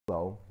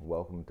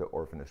welcome to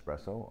Orphan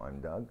Espresso.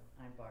 I'm Doug.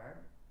 I'm Barb.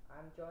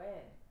 I'm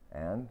Joanne.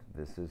 And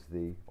this is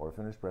the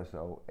Orphan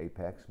Espresso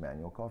Apex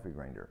manual coffee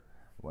grinder.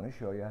 I want to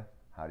show you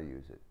how to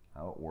use it,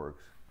 how it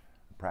works,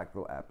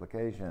 practical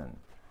application.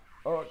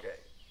 Okay,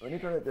 let me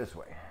turn it this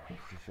way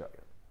to show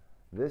you.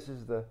 This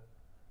is the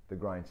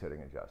grind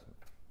setting adjustment.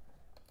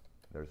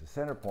 There's a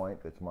center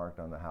point that's marked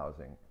on the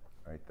housing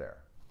right there,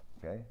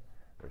 okay?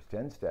 There's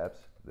 10 steps.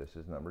 This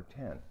is number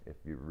 10. If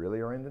you really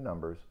are into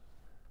numbers,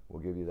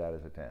 we'll give you that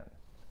as a 10.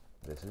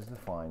 This is the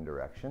fine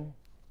direction.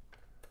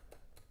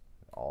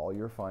 All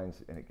your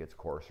fines, and it gets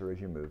coarser as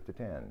you move to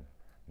 10.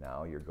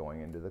 Now you're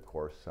going into the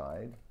coarse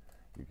side.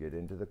 You get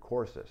into the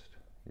coarsest.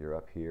 You're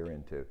up here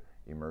into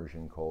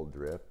immersion cold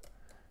drip.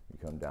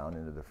 You come down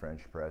into the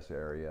French press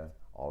area,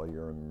 all of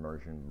your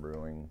immersion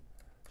brewing,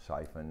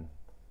 siphon.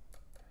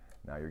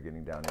 Now you're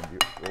getting down into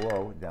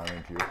your, down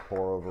into your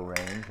pour over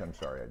range. I'm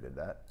sorry I did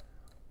that.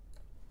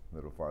 A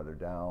little farther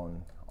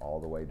down, all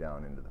the way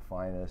down into the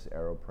finest,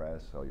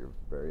 AeroPress, so your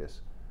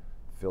various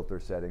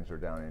filter settings are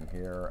down in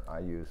here.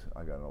 I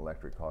got an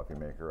electric coffee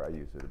maker. I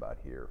use it about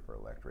here for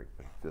electric,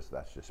 but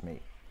that's just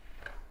me.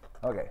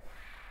 Okay,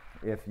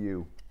 if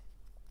you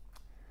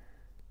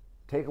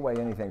take away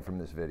anything from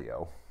this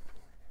video,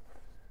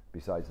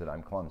 besides that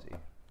I'm clumsy,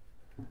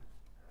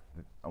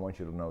 I want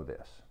you to know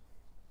this.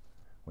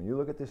 When you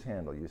look at this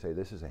handle, you say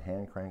this is a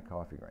hand crank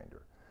coffee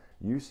grinder.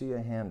 You see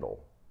a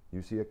handle,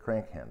 you see a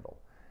crank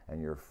handle,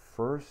 and your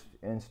first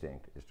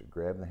instinct is to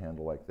grab the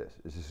handle like this.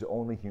 This is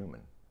only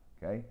human,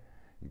 okay?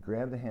 You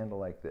grab the handle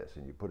like this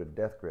and you put a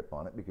death grip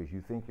on it because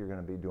you think you're going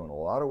to be doing a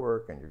lot of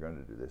work and you're going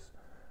to do this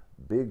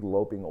big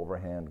loping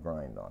overhand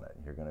grind on it.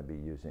 You're going to be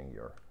using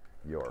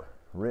your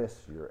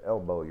wrists, your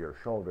elbow, your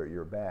shoulder,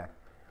 your back,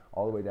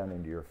 all the way down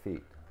into your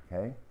feet,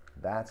 okay?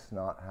 That's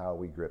not how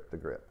we grip the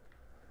grip.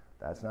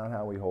 That's not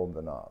how we hold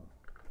the knob.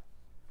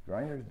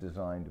 Grinder is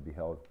designed to be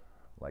held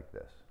like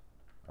this,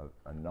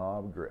 a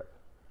knob grip.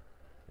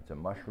 It's a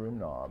mushroom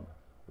knob.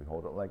 We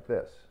hold it like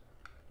this,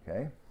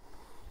 okay?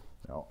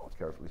 Now, I'll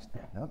carefully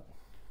stand up.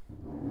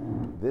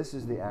 This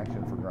is the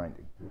action for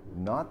grinding.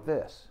 Not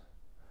this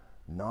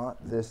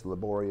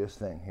laborious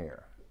thing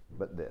here,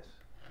 but this.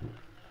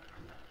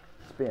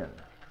 Spin.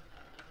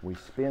 We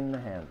spin the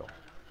handle.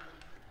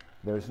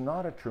 There's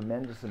not a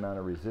tremendous amount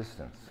of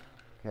resistance,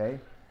 okay?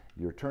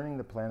 You're turning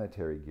the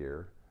planetary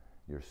gear,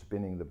 you're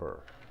spinning the burr,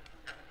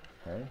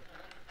 okay?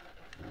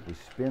 We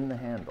spin the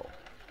handle.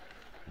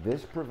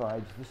 This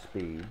provides the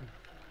speed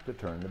to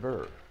turn the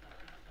burr,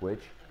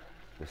 which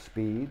the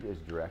speed is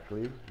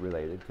directly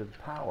related to the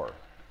power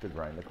to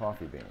grind the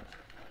coffee beans.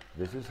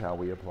 This is how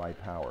we apply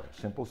power.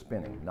 Simple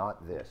spinning,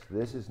 not this.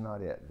 This is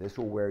not it. This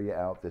will wear you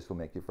out. This will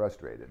make you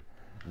frustrated.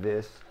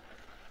 This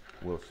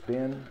will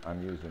spin.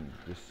 I'm using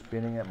just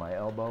spinning at my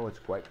elbow. It's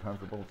quite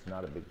comfortable. It's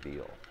not a big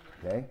deal,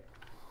 okay?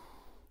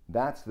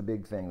 That's the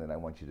big thing that I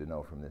want you to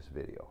know from this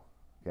video,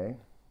 okay?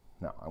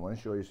 Now, I want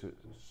to show you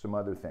some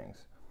other things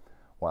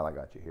while I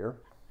got you here.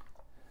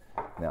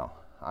 Now,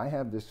 I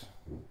have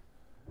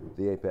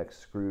the Apex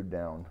screwed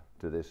down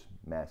to this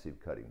massive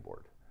cutting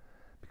board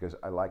because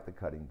I like the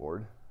cutting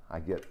board. I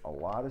get a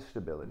lot of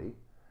stability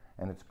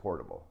and it's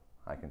portable.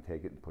 I can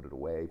take it and put it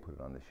away, put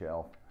it on the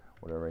shelf,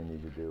 whatever I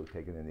need to do,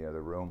 take it in the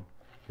other room,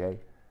 okay?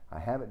 I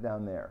have it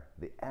down there.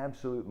 The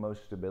absolute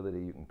most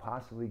stability you can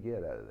possibly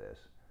get out of this.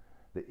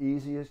 The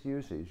easiest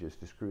usage is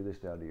to screw this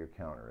down to your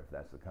counter if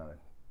that's the kind of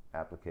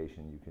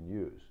application you can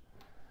use.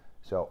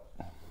 So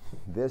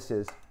this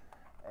is,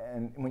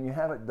 and when you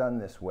have it done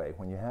this way,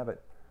 when you have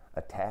it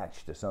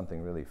attached to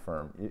something really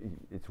firm,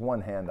 it's one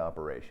hand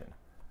operation.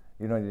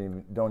 You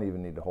don't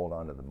even need to hold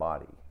on to the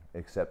body,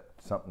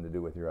 except something to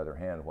do with your other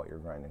hand while you're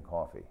grinding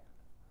coffee.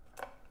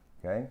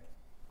 Okay?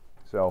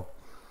 So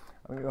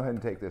I'm gonna go ahead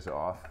and take this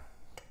off.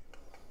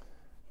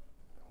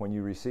 When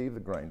you receive the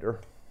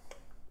grinder,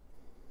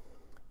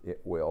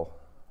 it will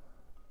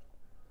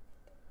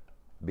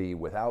be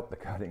without the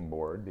cutting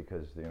board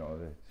because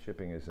the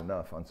shipping is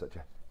enough on such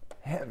a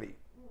heavy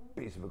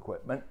piece of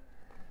equipment.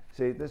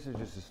 See, this is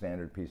just a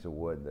standard piece of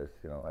wood. There's,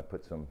 I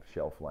put some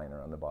shelf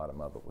liner on the bottom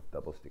of it with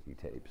double sticky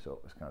tape, so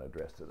it was kind of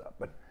dressed it up.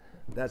 But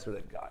that's what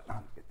it got.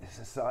 I'll get this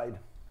aside.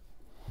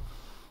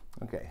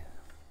 Okay.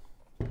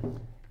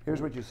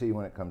 Here's what you see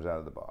when it comes out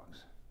of the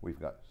box. We've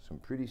got some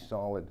pretty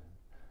solid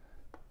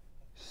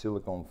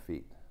silicone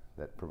feet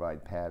that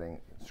provide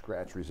padding,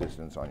 scratch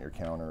resistance on your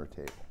counter or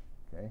table,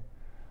 okay?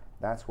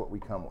 That's what we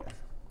come with.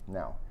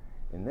 Now,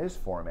 in this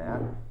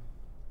format,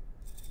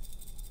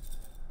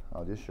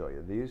 I'll just show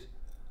you. These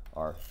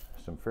are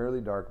some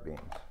fairly dark beans.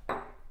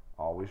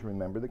 Always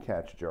remember the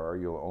catch jar.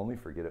 You'll only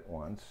forget it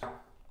once.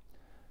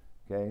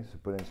 Okay, so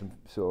put in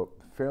some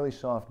fairly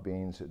soft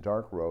beans,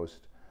 dark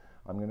roast.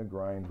 I'm going to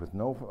grind with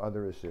no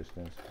other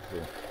assistance.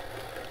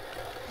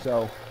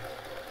 So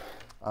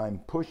I'm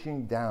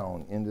pushing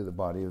down into the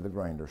body of the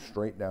grinder,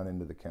 straight down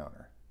into the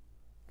counter.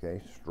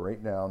 Okay,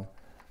 straight down,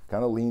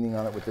 kind of leaning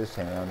on it with this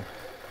hand,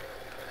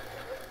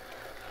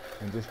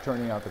 and just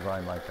turning out the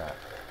grind like that.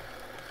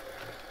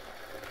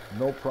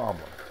 No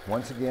problem.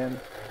 Once again,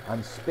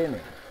 I'm spinning.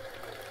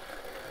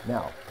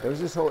 Now, there's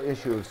this whole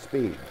issue of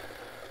speed.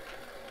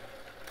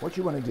 What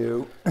you want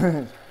to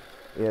do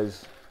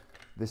is,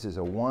 this is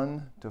a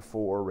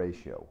 1-to-4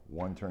 ratio.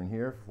 1 turn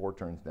here, 4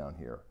 turns down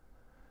here.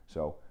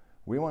 So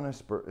we want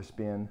to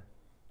spin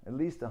at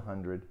least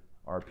 100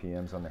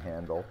 RPMs on the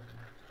handle.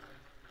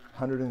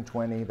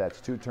 120,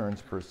 that's 2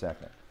 turns per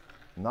second.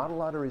 Not a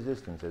lot of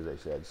resistance, as I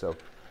said, so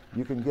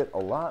you can get a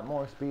lot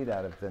more speed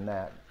out of it than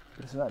that,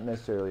 but it's not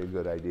necessarily a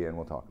good idea, and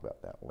we'll talk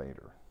about that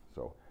later.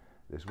 So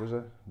this was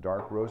a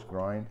dark roast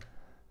grind,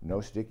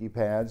 no sticky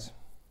pads,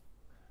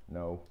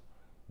 no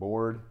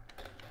board,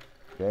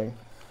 okay?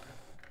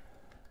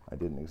 I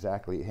didn't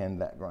exactly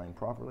hand that grind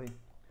properly.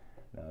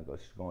 Now I'm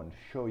just going to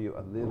show you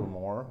a little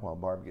more while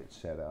Barb gets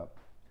set up.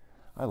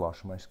 I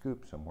lost my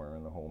scoop somewhere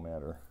in the whole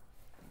matter.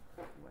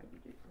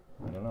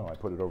 I don't know, I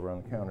put it over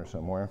on the counter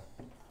somewhere.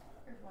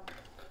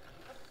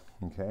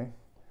 Okay,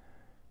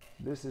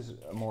 this is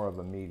more of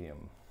a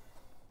medium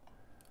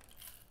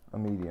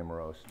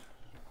roast.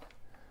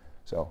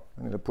 So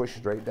I'm going to push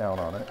straight down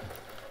on it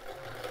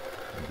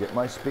and get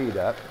my speed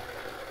up.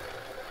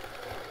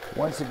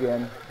 Once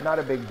again, not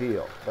a big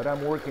deal, but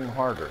I'm working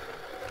harder.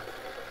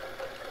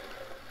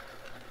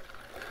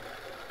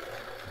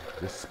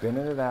 Just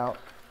spinning it out.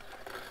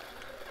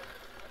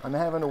 I'm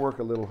having to work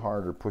a little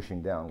harder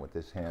pushing down with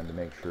this hand to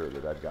make sure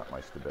that I've got my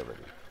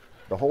stability.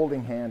 The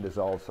holding hand is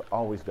also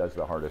always does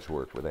the hardest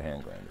work with a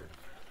hand grinder.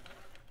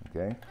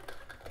 Okay?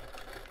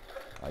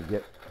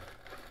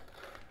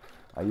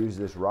 I use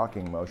this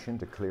rocking motion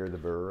to clear the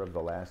burr of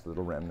the last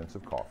little remnants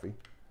of coffee.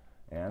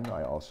 And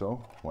I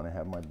also want to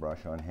have my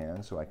brush on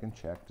hand so I can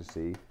check to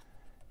see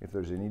if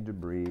there's any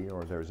debris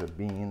or there's a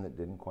bean that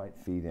didn't quite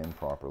feed in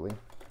properly.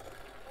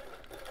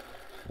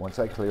 Once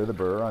I clear the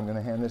burr, I'm going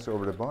to hand this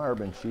over to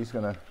Barb, and she's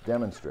going to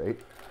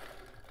demonstrate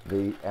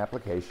the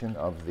application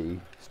of the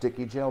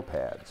sticky gel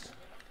pads,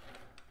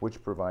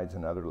 which provides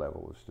another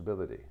level of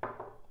stability.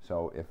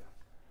 So if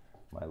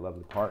my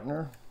lovely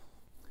partner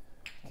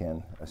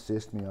can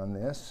assist me on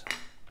this,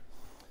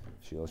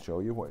 she'll show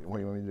you what you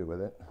want me to do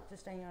with it.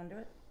 Just hang on to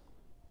it.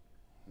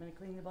 I'm going to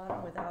clean the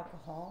bottom with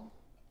alcohol.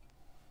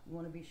 You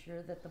want to be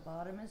sure that the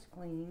bottom is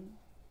clean.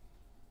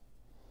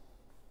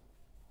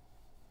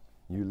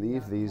 You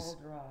leave these.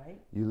 Dry.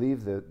 You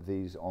leave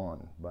these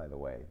on, by the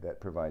way.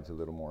 That provides a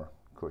little more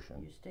cushion.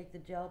 You just take the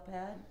gel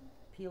pad,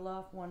 peel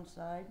off one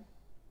side,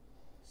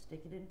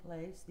 stick it in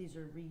place. These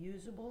are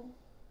reusable,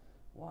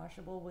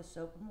 washable with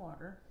soap and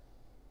water,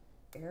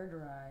 air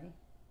dry.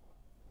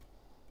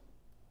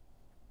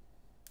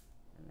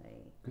 And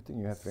they Good thing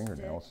you have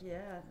fingernails. Yeah,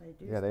 they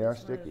do. Yeah, they are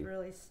this one sticky. is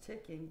really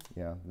sticking.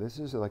 Yeah, this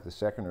is like the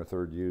second or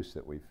third use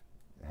that we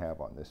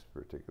have on this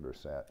particular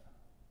set.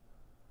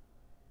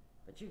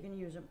 But you can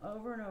use them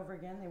over and over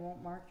again. They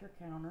won't mark your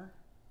counter.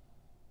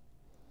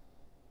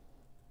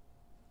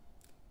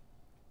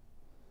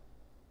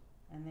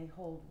 And they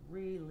hold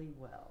really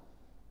well.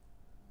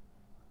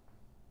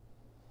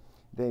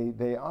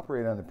 They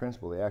operate on the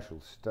principle, they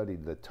actually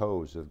studied the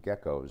toes of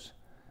geckos.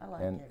 I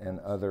like and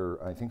geckos.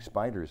 other, I think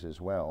spiders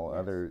as well, Yes.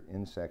 other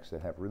insects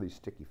that have really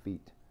sticky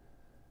feet.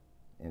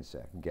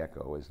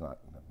 Gecko is not,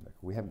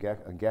 we have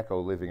a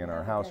gecko living in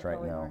our house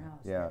right now.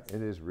 Yeah, yes.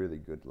 it is really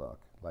good luck,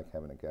 like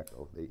having a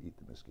gecko. They eat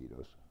the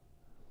mosquitoes.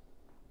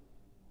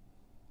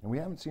 And we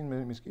haven't seen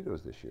many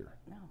mosquitoes this year.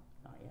 No,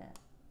 not yet.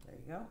 There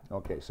you go.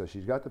 Okay, so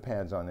she's got the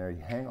pads on there.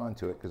 You hang on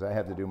to it because I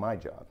have to do my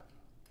job.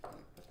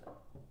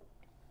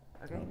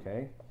 Okay.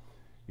 Okay?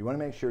 You want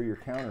to make sure your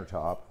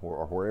countertop,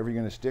 or wherever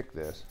you're going to stick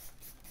this,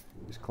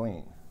 is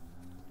clean.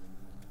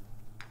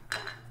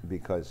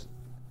 Because,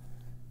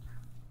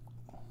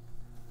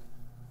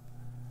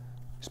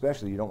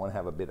 especially you don't want to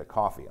have a bit of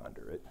coffee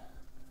under it.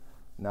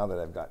 Now that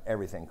I've got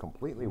everything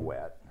completely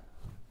wet,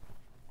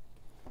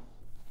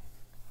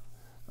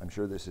 I'm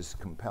sure this is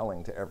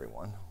compelling to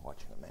everyone.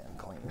 Watching a man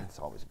clean, it's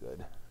always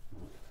good.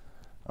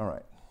 All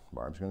right,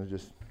 Barb's going to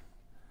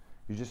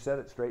you just set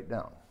it straight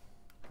down.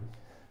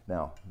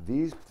 Now,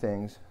 these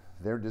things,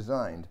 they're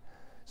designed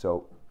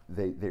so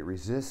they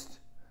resist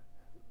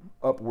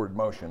upward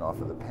motion off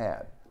of the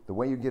pad. The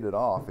way you get it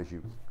off is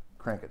you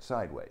crank it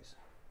sideways.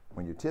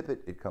 When you tip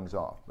it, it comes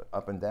off, but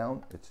up and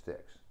down, it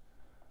sticks.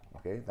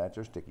 Okay, that's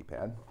our sticky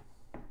pad.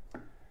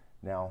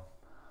 Now,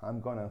 I'm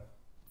going to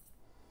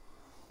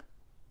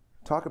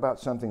talk about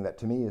something that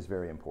to me is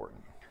very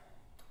important.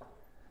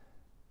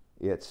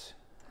 It's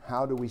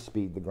how do we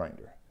speed the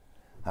grinder?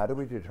 How do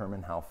we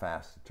determine how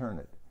fast to turn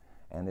it?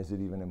 And is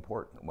it even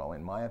important? Well,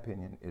 in my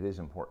opinion, it is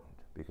important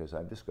because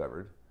I've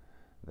discovered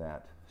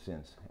that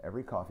since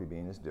every coffee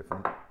bean is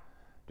different,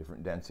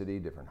 different density,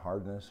 different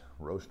hardness,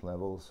 roast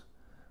levels,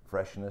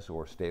 freshness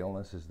or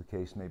staleness as the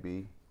case may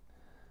be,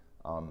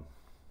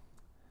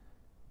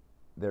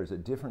 there's a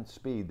different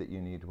speed that you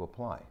need to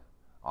apply.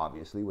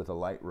 Obviously, with a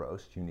light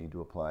roast, you need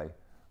to apply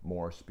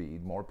more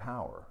speed, more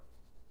power.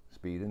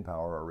 Speed and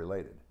power are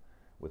related.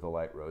 With a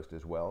light roast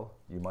as well,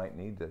 you might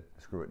need to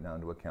screw it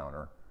down to a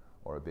counter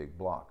or a big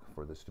block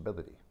for the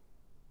stability.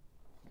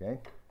 Okay?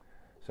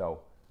 So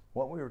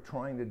what we were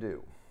trying to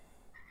do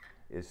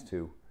is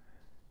to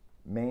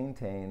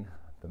maintain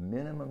the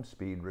minimum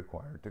speed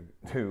required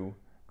to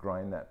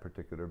grind that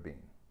particular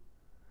bean.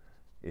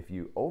 If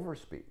you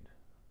overspeed,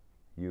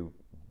 you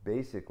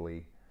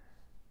basically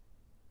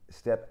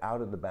step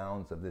out of the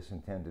bounds of this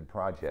intended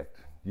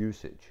project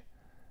usage.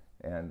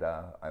 And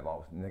I've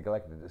always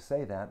neglected to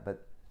say that,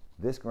 but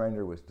this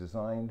grinder was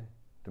designed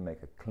to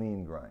make a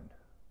clean grind.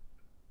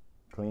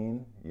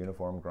 Clean,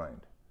 uniform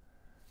grind.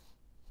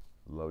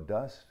 Low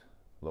dust,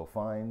 low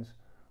fines,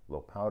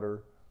 low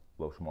powder,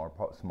 low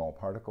small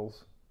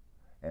particles.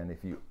 And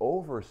if you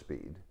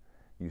overspeed,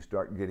 you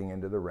start getting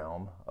into the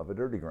realm of a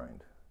dirty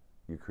grind.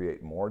 You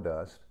create more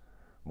dust,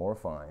 more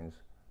fines,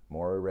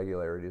 more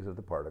irregularities of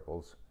the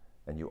particles,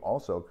 and you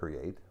also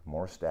create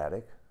more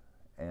static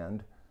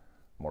and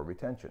more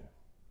retention.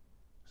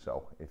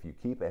 So if you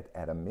keep it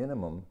at a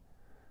minimum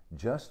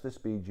just the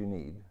speed you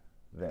need,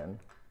 then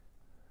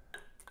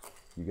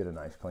you get a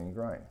nice clean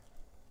grind.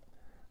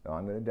 Now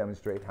I'm going to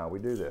demonstrate how we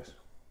do this.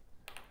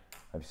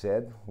 I've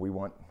said we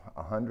want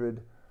 100,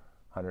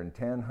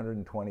 110,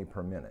 120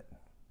 per minute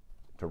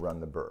to run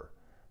the burr.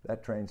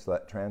 That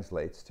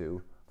translates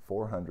to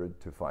 400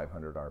 to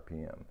 500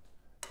 RPM.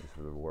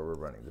 This is where we're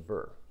running the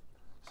burr.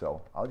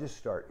 So I'll just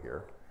start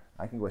here.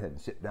 I can go ahead and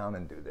sit down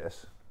and do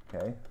this,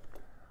 okay?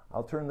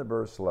 I'll turn the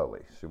burr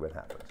slowly, see what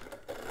happens.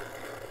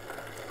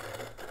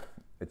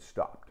 It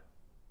stopped.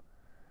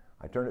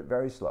 I turn it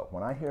very slow.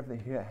 When I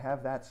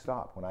have that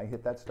stop, when I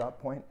hit that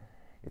stop point,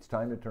 it's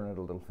time to turn it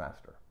a little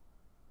faster.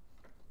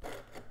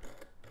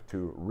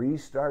 To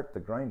restart the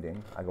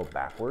grinding, I go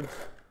backwards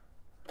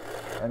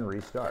and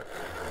restart.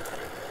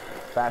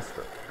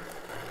 Faster.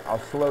 I'll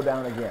slow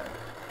down again.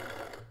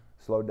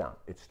 Slow down.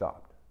 It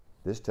stopped.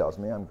 This tells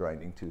me I'm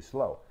grinding too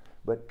slow.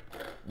 But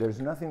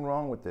there's nothing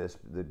wrong with this.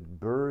 The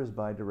burr is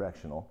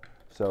bidirectional,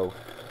 so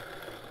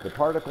the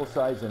particle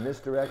size in this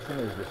direction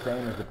is the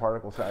same as the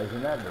particle size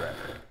in that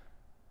direction.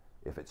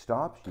 If it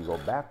stops, you go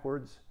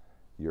backwards.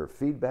 Your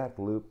feedback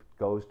loop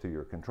goes to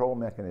your control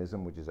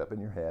mechanism, which is up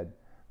in your head,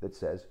 that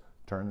says,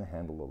 turn the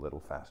handle a little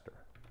faster.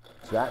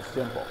 It's that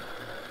simple.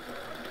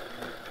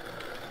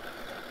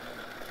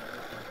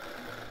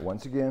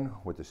 Once again,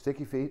 with the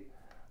sticky feet,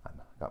 I've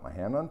got my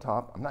hand on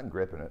top. I'm not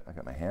gripping it. I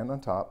got my hand on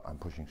top. I'm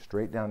pushing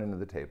straight down into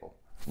the table.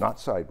 Not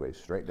sideways,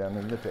 straight down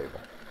into the table.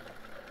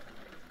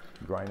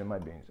 Grinding my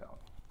beans out.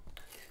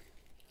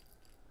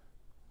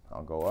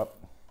 I'll go up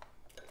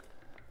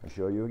and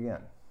show you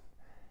again.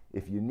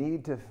 If you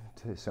need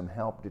some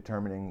help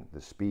determining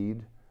the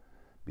speed,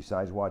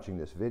 besides watching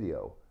this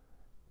video,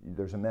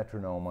 there's a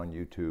metronome on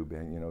YouTube,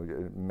 and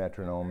a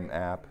metronome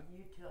app.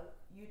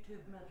 YouTube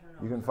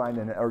metronome. You can find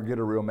or get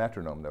a real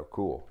metronome. They're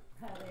cool.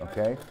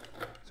 Okay.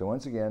 So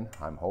once again,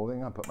 I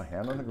put my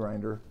hand on the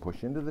grinder,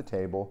 push into the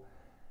table.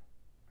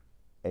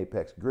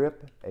 Apex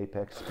grip,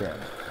 apex spin.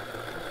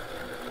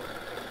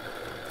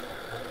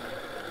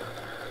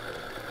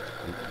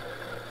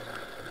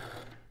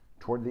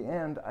 Toward the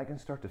end, I can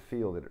start to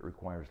feel that it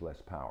requires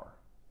less power.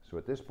 So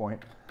at this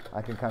point,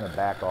 I can kind of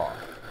back off.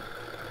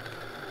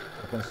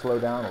 I can slow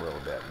down a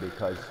little bit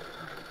because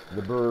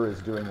the burr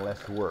is doing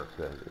less work.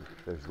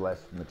 There's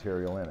less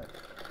material in it.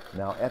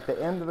 Now at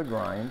the end of the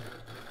grind,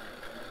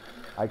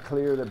 I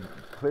clear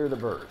the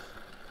burrs.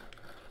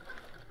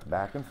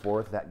 Back and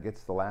forth, that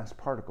gets the last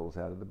particles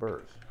out of the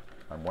burrs.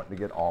 I'm wanting to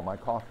get all my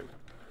coffee.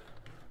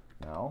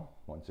 Now,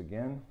 once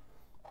again,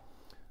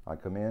 I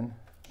come in,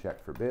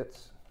 check for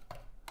bits.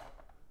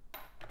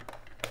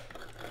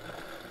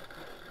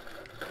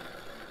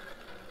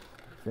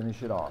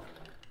 Finish it off.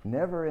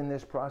 Never in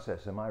this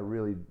process am I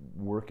really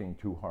working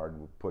too hard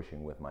with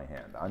pushing with my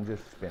hand. I'm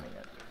just spinning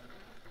it.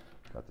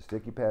 Got the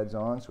sticky pads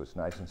on, so it's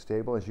nice and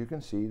stable. As you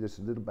can see, this is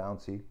a little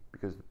bouncy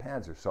because the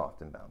pads are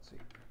soft and bouncy.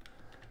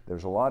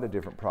 There's a lot of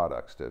different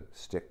products to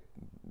stick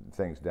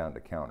things down to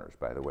counters,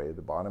 by the way.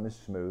 The bottom is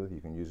smooth.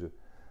 You can use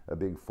a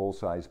big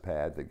full-size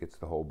pad that gets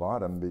the whole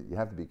bottom, but you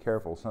have to be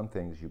careful. Some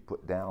things you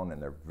put down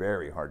and they're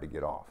very hard to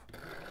get off.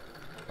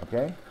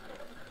 Okay?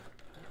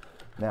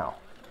 Now,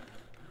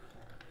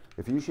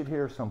 if you should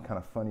hear some kind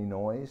of funny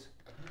noise,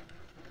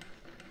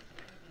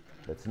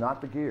 that's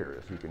not the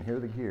gears. You can hear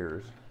the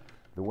gears.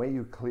 The way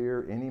you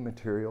clear any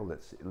material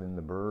that's in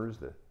the burrs,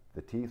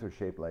 the teeth are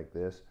shaped like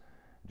this,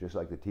 just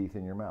like the teeth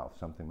in your mouth.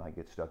 Something might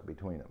get stuck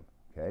between them,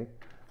 okay?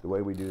 The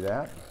way we do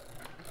that,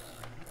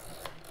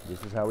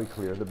 this is how we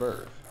clear the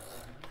burrs.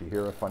 If you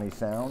hear a funny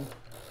sound,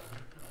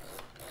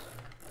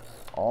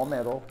 all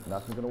metal,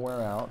 nothing's gonna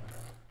wear out.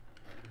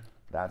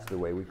 That's the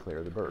way we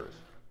clear the burrs.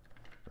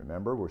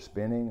 Remember, we're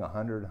spinning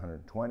 100,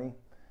 120.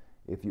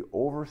 If you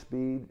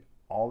overspeed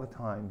all the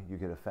time, you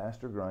get a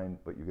faster grind,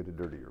 but you get a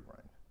dirtier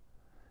grind.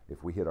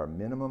 If we hit our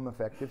minimum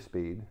effective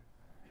speed,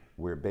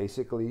 we're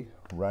basically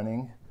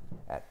running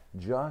at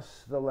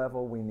just the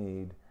level we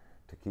need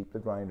to keep the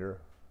grinder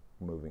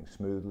moving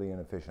smoothly and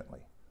efficiently.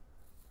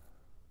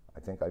 I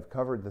think I've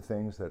covered the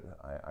things that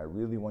I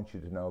really want you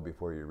to know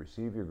before you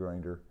receive your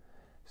grinder,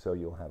 so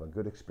you'll have a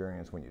good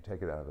experience when you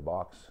take it out of the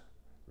box.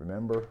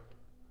 Remember,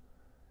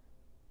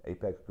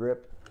 apex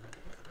grip,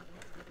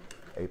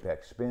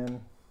 apex spin,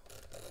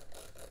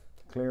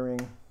 clearing,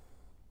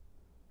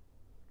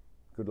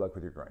 good luck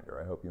with your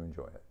grinder. I hope you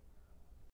enjoy it.